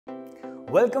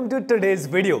Welcome to today's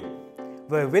video,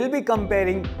 where we'll be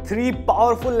comparing three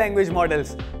powerful language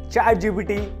models,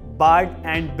 ChatGPT, Bard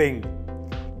and Bing.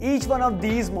 Each one of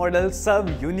these models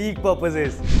serve unique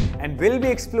purposes, and we'll be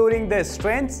exploring their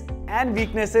strengths and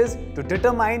weaknesses to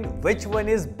determine which one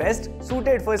is best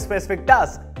suited for a specific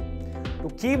task. To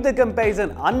keep the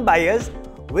comparison unbiased,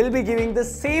 we'll be giving the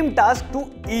same task to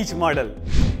each model.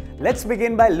 Let's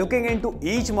begin by looking into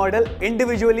each model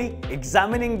individually,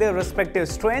 examining their respective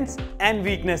strengths and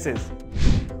weaknesses.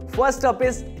 First up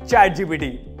is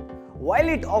ChatGPT. While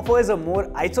it offers a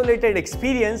more isolated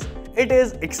experience, it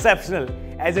is exceptional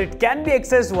as it can be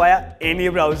accessed via any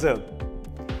browser.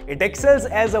 It excels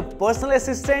as a personal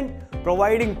assistant,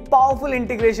 providing powerful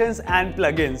integrations and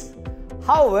plugins.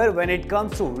 However, when it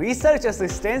comes to research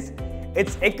assistance,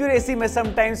 its accuracy may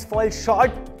sometimes fall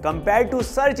short compared to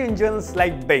search engines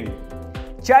like Bing.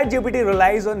 ChatGPT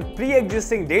relies on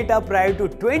pre-existing data prior to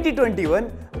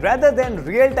 2021 rather than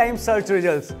real-time search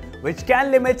results, which can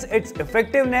limit its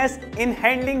effectiveness in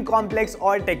handling complex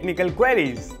or technical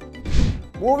queries.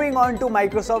 Moving on to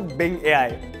Microsoft Bing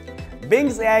AI.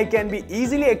 Bing's AI can be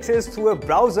easily accessed through a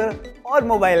browser or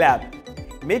mobile app,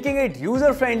 making it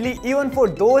user-friendly even for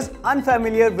those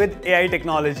unfamiliar with AI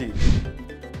technology.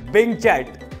 Bing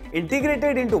Chat.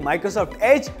 Integrated into Microsoft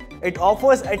Edge, it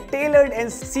offers a tailored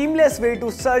and seamless way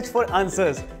to search for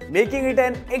answers, making it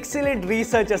an excellent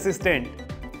research assistant.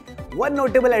 One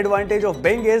notable advantage of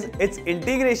Bing is its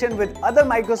integration with other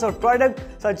Microsoft products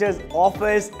such as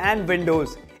Office and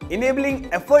Windows,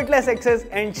 enabling effortless access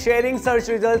and sharing search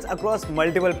results across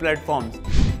multiple platforms.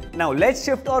 Now let's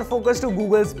shift our focus to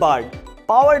Google's Bard.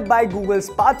 Powered by Google's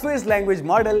Pathways language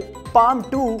model, Palm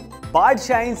 2, Bard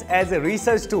shines as a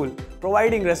research tool,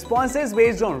 providing responses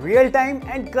based on real-time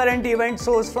and current events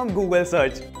sourced from Google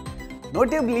search.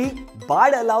 Notably,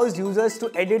 Bard allows users to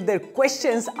edit their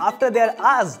questions after they are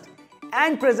asked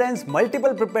and presents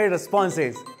multiple prepared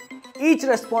responses. Each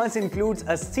response includes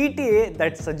a CTA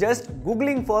that suggests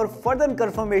Googling for further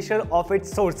confirmation of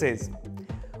its sources.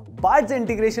 Bard's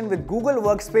integration with Google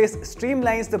Workspace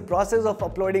streamlines the process of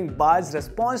uploading Bard's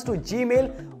response to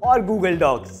Gmail or Google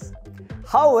Docs.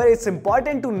 However, it's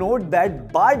important to note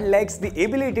that Bard lacks the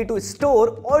ability to store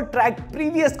or track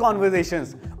previous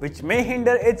conversations, which may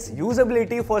hinder its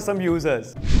usability for some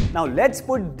users. Now let's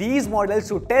put these models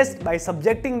to test by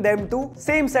subjecting them to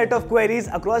same set of queries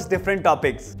across different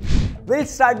topics. We'll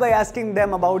start by asking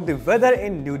them about the weather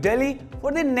in New Delhi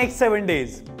for the next 7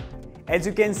 days. As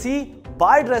you can see,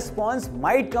 Bard response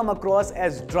might come across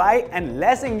as dry and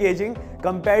less engaging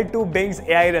compared to Bing's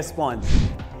AI response.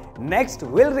 Next,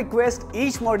 we'll request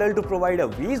each model to provide a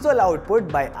visual output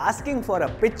by asking for a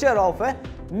picture of a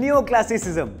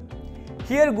neoclassicism.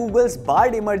 Here, Google's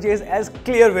Bard emerges as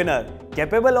clear winner,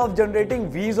 capable of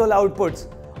generating visual outputs,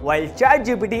 while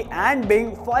ChatGPT and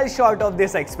Bing fall short of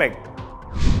this aspect.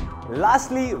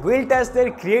 Lastly, we'll test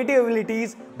their creative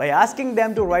abilities by asking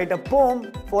them to write a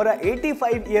poem for an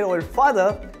 85-year-old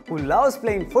father who loves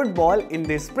playing football in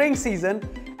the spring season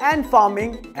and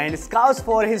farming and scouts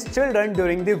for his children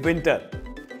during the winter.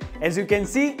 As you can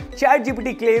see,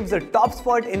 ChatGPT claims the top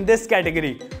spot in this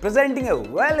category, presenting a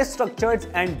well-structured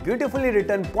and beautifully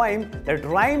written poem that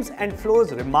rhymes and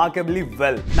flows remarkably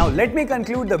well. Now let me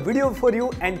conclude the video for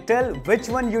you and tell which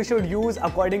one you should use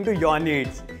according to your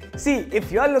needs. See,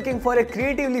 if you are looking for a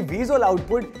creatively visual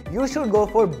output, you should go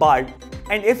for Bard.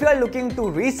 And if you are looking to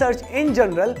research in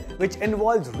general, which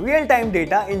involves real-time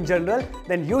data in general,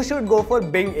 then you should go for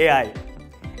Bing AI.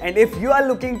 And if you are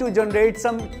looking to generate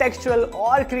some textual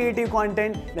or creative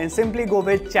content, then simply go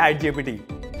with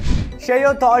ChatGPT. Share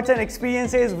your thoughts and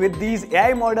experiences with these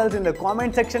AI models in the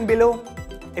comment section below.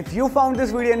 If you found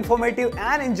this video informative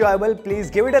and enjoyable, please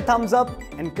give it a thumbs up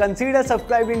and consider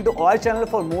subscribing to our channel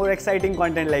for more exciting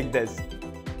content like this.